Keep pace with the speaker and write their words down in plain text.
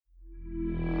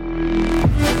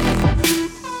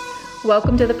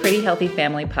Welcome to the Pretty Healthy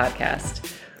Family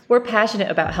Podcast. We're passionate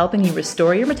about helping you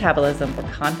restore your metabolism for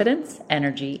confidence,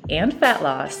 energy, and fat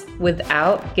loss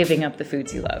without giving up the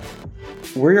foods you love.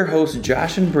 We're your hosts,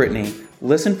 Josh and Brittany.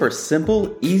 Listen for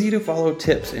simple, easy-to-follow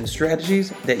tips and strategies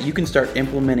that you can start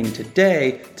implementing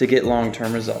today to get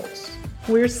long-term results.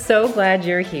 We're so glad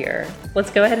you're here. Let's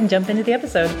go ahead and jump into the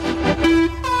episode.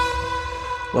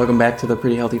 Welcome back to the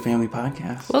Pretty Healthy Family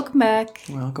Podcast. Welcome back.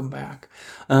 Welcome back.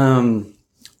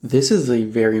 This is a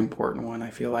very important one. I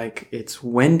feel like it's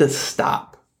when to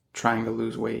stop trying to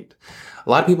lose weight. A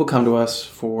lot of people come to us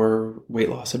for weight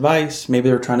loss advice. Maybe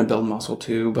they're trying to build muscle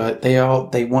too, but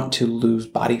they want to lose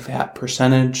body fat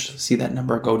percentage, see that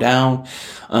number go down.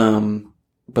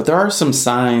 But there are some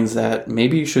signs that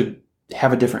maybe you should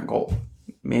have a different goal.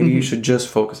 Maybe you should just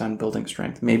focus on building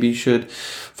strength. Maybe you should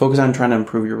focus on trying to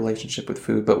improve your relationship with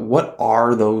food. But what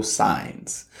are those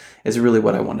signs is really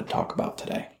what I want to talk about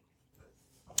today.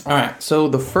 All right. So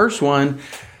the first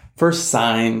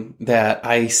sign that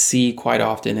I see quite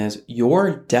often is your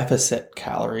deficit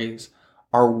calories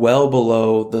are well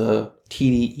below the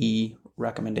TDE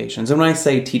recommendations. And when I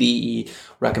say TDE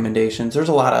recommendations, there's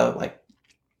a lot of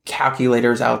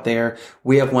calculators out there.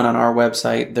 We have one on our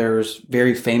website. There's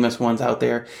very famous ones out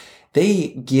there. They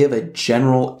give a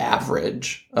general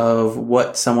average of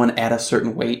what someone at a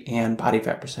certain weight and body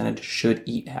fat percentage should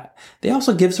eat at. They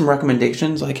also give some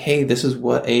recommendations like, hey, this is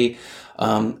what a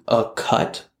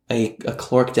caloric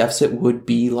deficit would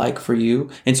be like for you.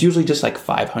 And it's usually just like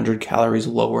 500 calories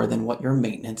lower than what your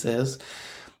maintenance is.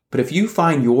 But if you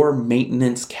find your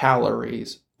maintenance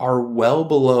calories are well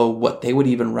below what they would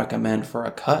even recommend for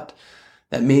a cut,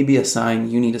 that may be a sign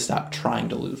you need to stop trying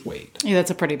to lose weight. Yeah,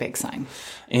 that's a pretty big sign.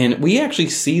 And we actually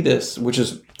see this, which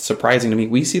is surprising to me.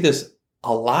 We see this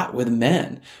a lot with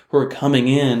men who are coming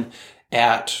in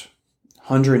at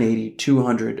 180,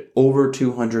 200, over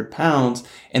 200 pounds,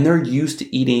 and they're used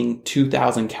to eating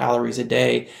 2,000 calories a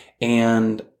day.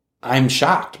 And I'm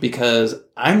shocked because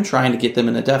I'm trying to get them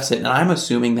in a deficit, and I'm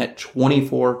assuming that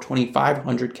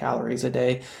 2,500 calories a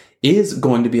day is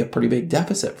going to be a pretty big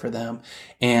deficit for them.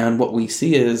 And what we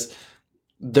see is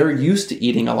they're used to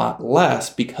eating a lot less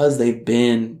because they've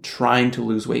been trying to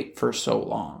lose weight for so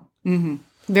long. Mm-hmm.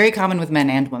 Very common with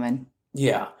men and women.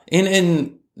 Yeah.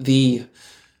 And the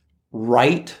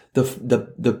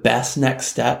best next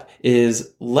step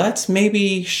is let's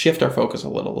maybe shift our focus a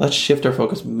little. Let's shift our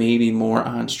focus maybe more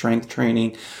on strength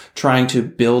training, trying to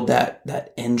build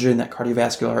that engine, that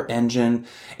cardiovascular engine.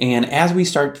 And as we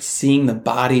start seeing the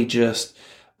body just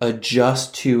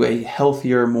adjust to a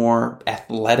healthier, more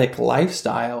athletic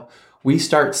lifestyle, we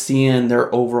start seeing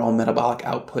their overall metabolic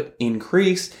output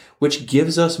increase, which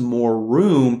gives us more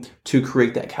room to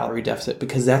create that calorie deficit.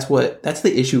 Because that's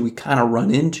the issue we kind of run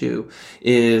into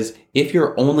is if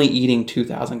you're only eating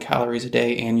 2,000 calories a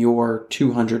day and you're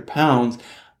 200 pounds,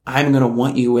 I'm going to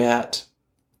want you at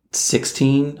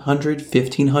 1,600,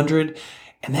 1,500.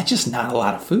 And that's just not a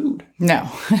lot of food. No.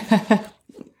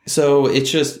 So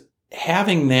it's just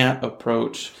having that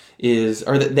approach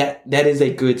that is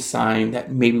a good sign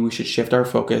that maybe we should shift our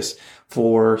focus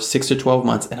for 6 to 12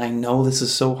 months. And I know this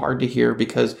is so hard to hear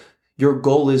because your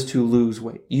goal is to lose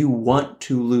weight. You want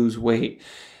to lose weight.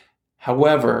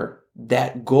 However,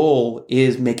 that goal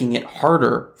is making it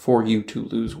harder for you to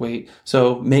lose weight.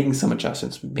 So making some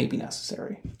adjustments may be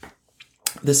necessary.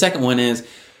 The second one is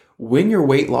when your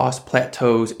weight loss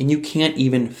plateaus and you can't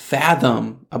even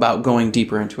fathom about going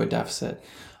deeper into a deficit.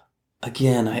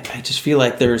 Again, I just feel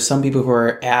like there's some people who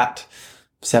are at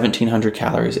 1,700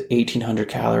 calories, 1,800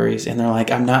 calories, and they're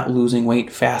like, I'm not losing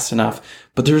weight fast enough,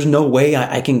 but there's no way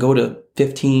I can go to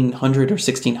 1,500 or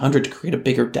 1,600 to create a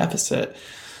bigger deficit.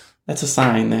 That's a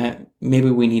sign that maybe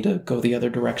we need to go the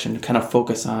other direction to kind of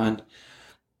focus on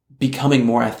becoming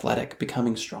more athletic,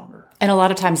 becoming stronger. And a lot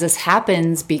of times this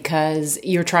happens because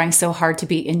you're trying so hard to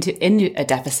be into a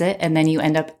deficit, and then you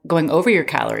end up going over your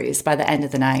calories by the end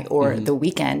of the night or the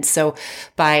weekend. So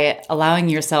by allowing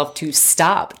yourself to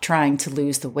stop trying to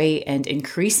lose the weight and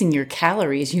increasing your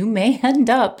calories, you may end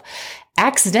up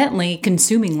accidentally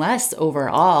consuming less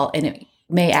overall, and it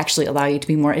may actually allow you to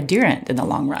be more adherent in the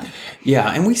long run.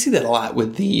 Yeah, and we see that a lot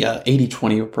with the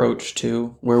 80-20 approach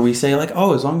too, where we say as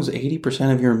long as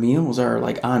 80% of your meals are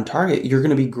on target, you're going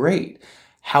to be great.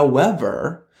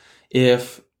 However,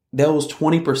 if those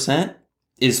 20%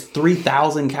 is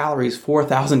 3,000 calories,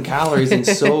 4,000 calories, and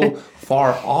so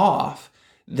far off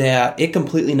that it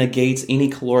completely negates any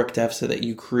caloric deficit that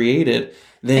you created,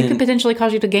 then it could potentially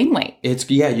cause you to gain weight.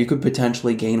 You could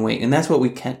potentially gain weight. And that's what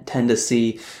we tend to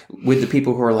see with the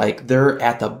people who are they're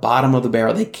at the bottom of the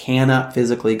barrel. They cannot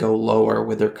physically go lower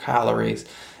with their calories.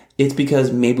 it's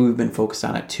because maybe we've been focused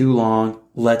on it too long.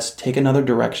 Let's take another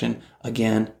direction.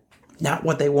 Again, not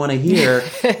what they want to hear,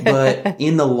 but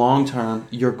in the long term,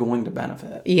 you're going to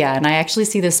benefit. Yeah, and I actually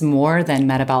see this more than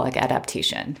metabolic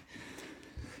adaptation.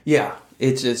 Yeah,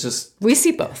 it's just... We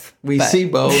see both. We see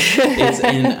both.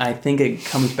 And I think it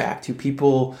comes back to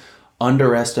people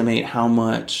underestimate how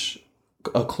much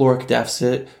a caloric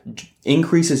deficit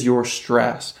increases your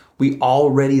stress. We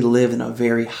already live in a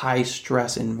very high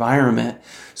stress environment.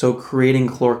 So creating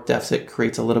caloric deficit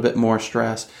creates a little bit more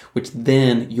stress, which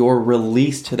then your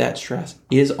release to that stress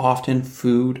is often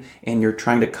food, and you're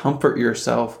trying to comfort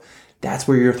yourself. That's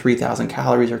where your 3,000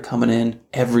 calories are coming in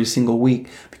every single week,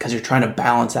 because you're trying to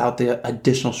balance out the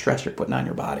additional stress you're putting on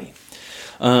your body.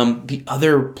 The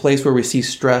other place where we see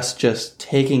stress just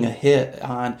taking a hit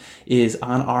on is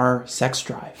on our sex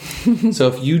drive. So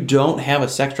if you don't have a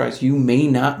sex drive, you may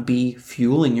not be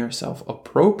fueling yourself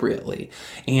appropriately.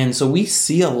 And so we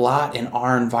see a lot in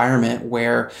our environment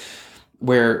where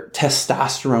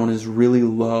testosterone is really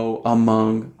low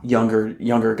among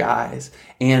younger guys.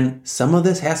 And some of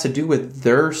this has to do with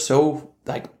they're so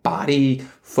body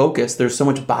focused. There's so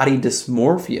much body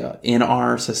dysmorphia in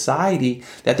our society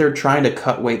that they're trying to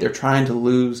cut weight. They're trying to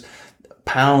lose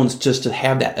pounds just to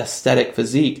have that aesthetic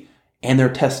physique. And their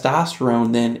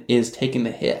testosterone then is taking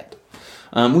the hit.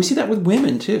 We see that with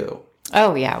women too.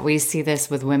 Oh yeah. We see this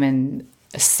with women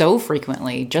so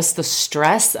frequently. Just the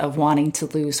stress of wanting to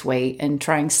lose weight and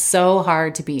trying so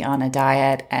hard to be on a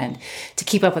diet and to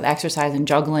keep up with exercise and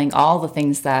juggling all the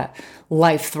things that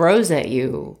life throws at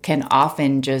you can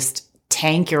often just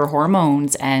tank your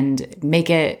hormones and make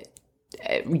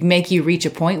you reach a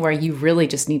point where you really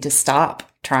just need to stop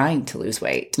trying to lose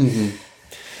weight. Mm-hmm.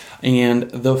 And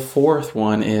the fourth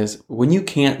one is when you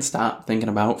can't stop thinking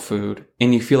about food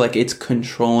and you feel like it's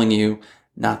controlling you,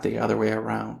 not the other way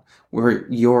around, where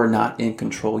you're not in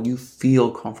control. You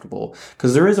feel comfortable,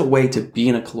 because there is a way to be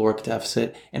in a caloric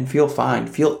deficit and feel fine,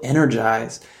 feel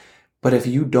energized. But if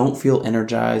you don't feel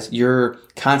energized, you're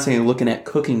constantly looking at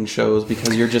cooking shows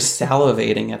because you're just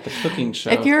salivating at the cooking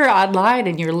show. If you're online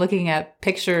and you're looking at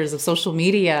pictures of social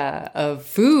media of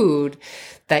food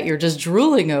that you're just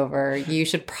drooling over, you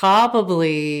should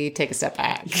probably take a step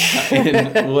back.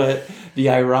 And what the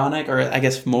ironic, or I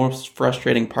guess most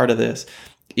frustrating part of this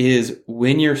is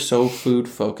when you're so food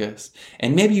focused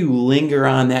and maybe you linger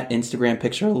on that Instagram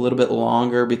picture a little bit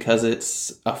longer because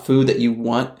it's a food that you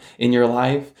want in your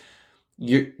life,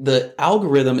 the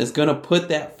algorithm is going to put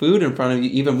that food in front of you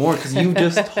even more because you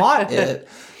just taught it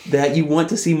that you want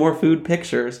to see more food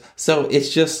pictures. So it's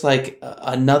just like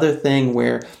another thing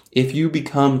where if you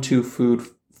become too food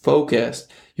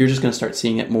focused, you're just going to start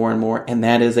seeing it more and more. And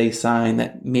that is a sign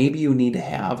that maybe you need to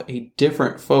have a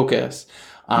different focus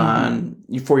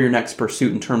for your next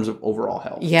pursuit in terms of overall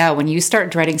health. Yeah, when you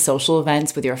start dreading social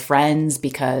events with your friends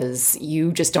because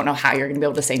you just don't know how you're going to be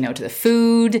able to say no to the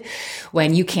food,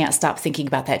 when you can't stop thinking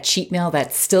about that cheat meal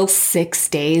that's still 6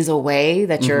 days away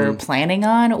that you're planning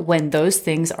on, when those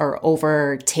things are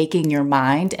overtaking your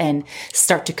mind and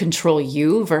start to control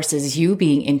you versus you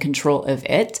being in control of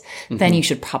it, then you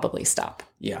should probably stop.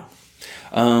 Yeah.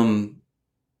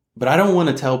 But I don't want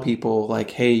to tell people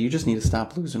like, hey, you just need to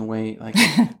stop losing weight. Like,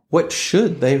 what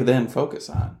should they then focus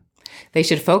on? They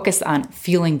should focus on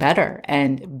feeling better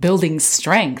and building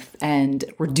strength and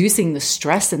reducing the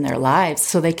stress in their lives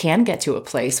so they can get to a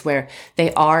place where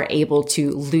they are able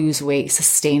to lose weight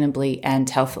sustainably and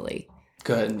healthily.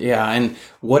 Good. Yeah. And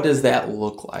what does that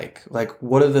look like? Like,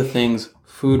 what are the things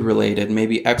food related,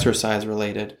 maybe exercise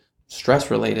related,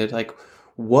 stress related? Like,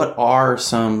 what are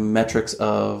some metrics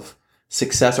of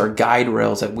success or guide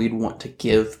rails that we'd want to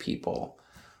give people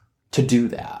to do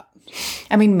that?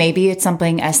 I mean, maybe it's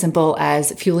something as simple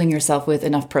as fueling yourself with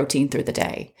enough protein through the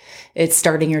day. It's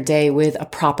starting your day with a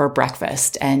proper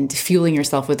breakfast and fueling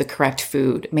yourself with the correct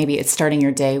food. Maybe it's starting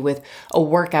your day with a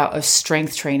workout of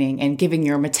strength training and giving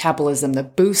your metabolism the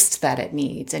boost that it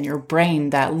needs and your brain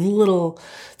those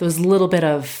little bit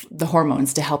of the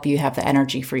hormones to help you have the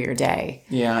energy for your day.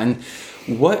 Yeah. And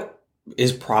what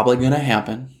is probably going to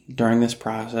happen during this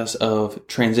process of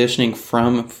transitioning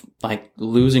from like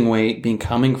losing weight,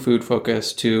 becoming food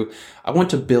focused to, I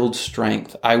want to build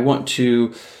strength. I want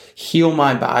to heal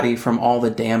my body from all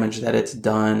the damage that it's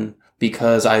done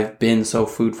because I've been so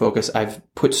food focused. I've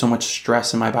put so much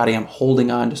stress in my body. I'm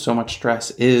holding on to so much stress.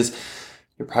 Is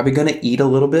you're probably going to eat a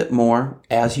little bit more,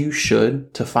 as you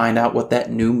should, to find out what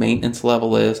that new maintenance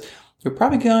level is. You're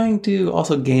probably going to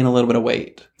also gain a little bit of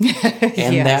weight.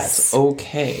 And yes. That's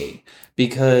okay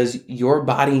because your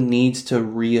body needs to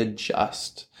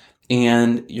readjust.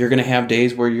 And you're going to have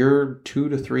days where you're 2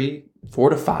 to 3, 4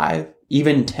 to 5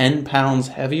 even 10 pounds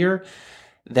heavier,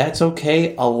 that's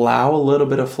okay. Allow a little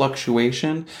bit of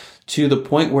fluctuation to the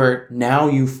point where now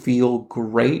you feel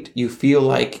great. You feel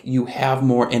like you have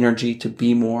more energy to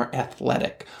be more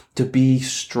athletic, to be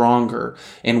stronger.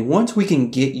 And once we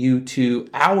can get you to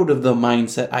out of the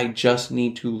mindset, I just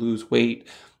need to lose weight,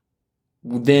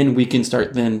 then we can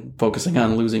start then focusing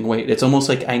on losing weight. It's almost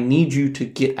like I need you to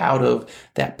get out of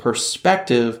that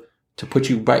perspective to put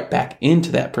you right back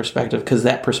into that perspective, because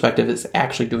that perspective is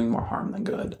actually doing more harm than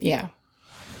good. Yeah.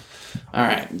 All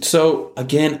right. So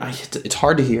again, it's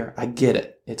hard to hear. I get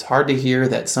it. It's hard to hear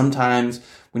that sometimes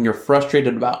when you're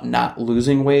frustrated about not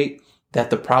losing weight, that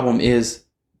the problem is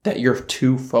that you're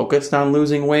too focused on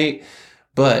losing weight.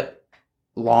 But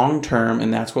long term,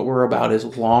 and that's what we're about,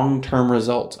 is long-term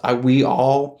results. We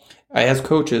all, as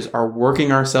coaches, are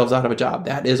working ourselves out of a job.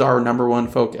 That is our number one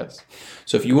focus.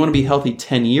 So if you want to be healthy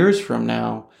 10 years from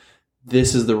now,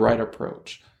 this is the right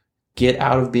approach. Get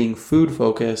out of being food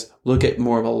focused. Look at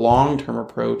more of a long-term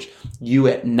approach. You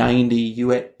at 90,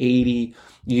 you at 80,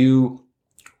 you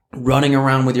running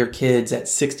around with your kids at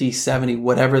 60, 70,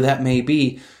 whatever that may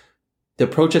be. The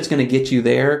approach that's going to get you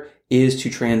there is to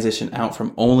transition out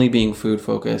from only being food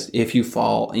focused if you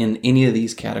fall in any of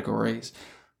these categories.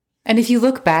 And if you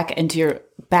look back into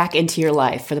your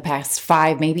life for the past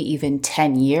 5, maybe even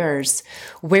 10 years,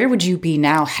 where would you be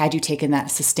now had you taken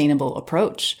that sustainable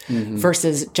approach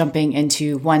versus jumping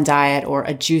into one diet or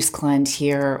a juice cleanse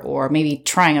here, or maybe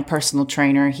trying a personal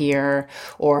trainer here,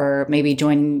 or maybe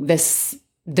joining this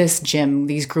gym,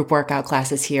 these group workout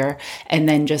classes here, and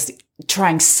then just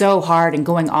trying so hard and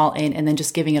going all in and then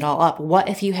just giving it all up? What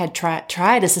if you had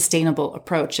tried a sustainable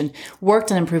approach and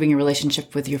worked on improving your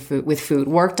relationship with food,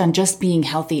 worked on just being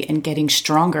healthy and getting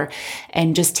stronger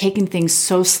and just taking things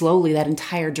so slowly that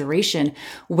entire duration?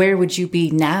 Where would you be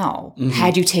now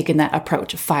had you taken that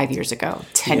approach 5 years ago,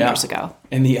 10 years ago?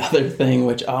 And the other thing,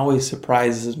 which always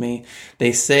surprises me,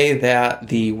 they say that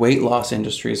the weight loss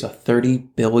industry is a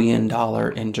 $30 billion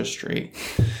industry.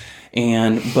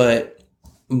 But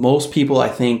most people, I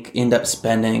think, end up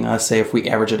spending, let's say if we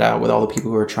average it out with all the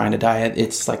people who are trying to diet,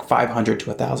 it's like $500 to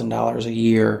 $1,000 a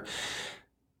year.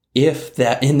 If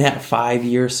that in that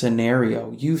 5-year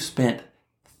scenario, you've spent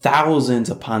thousands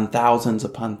upon thousands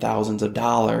upon thousands of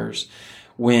dollars,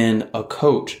 when a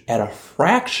coach at a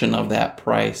fraction of that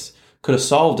price could have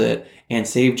solved it and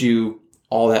saved you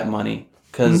all that money.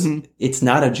 Because it's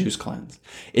not a juice cleanse.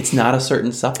 It's not a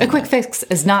certain supplement. A quick fix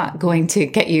is not going to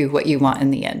get you what you want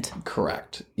in the end.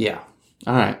 Correct. Yeah.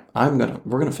 All right.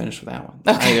 We're gonna finish with that one.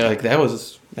 Okay.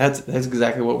 That's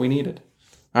exactly what we needed.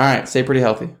 All right. Stay pretty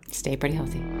healthy. Stay pretty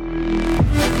healthy.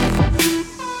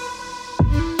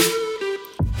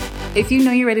 If you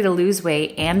know you're ready to lose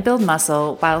weight and build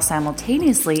muscle while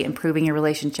simultaneously improving your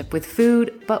relationship with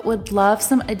food, but would love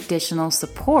some additional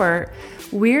support,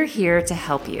 we're here to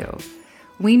help you.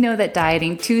 We know that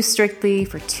dieting too strictly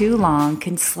for too long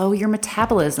can slow your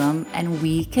metabolism, and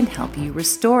we can help you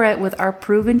restore it with our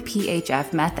proven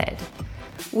PHF method.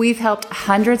 We've helped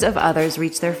hundreds of others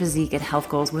reach their physique and health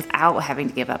goals without having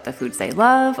to give up the foods they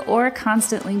love or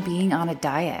constantly being on a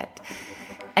diet.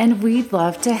 And we'd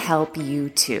love to help you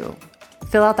too.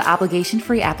 Fill out the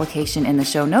obligation-free application in the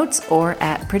show notes or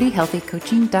at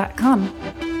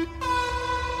prettyhealthycoaching.com.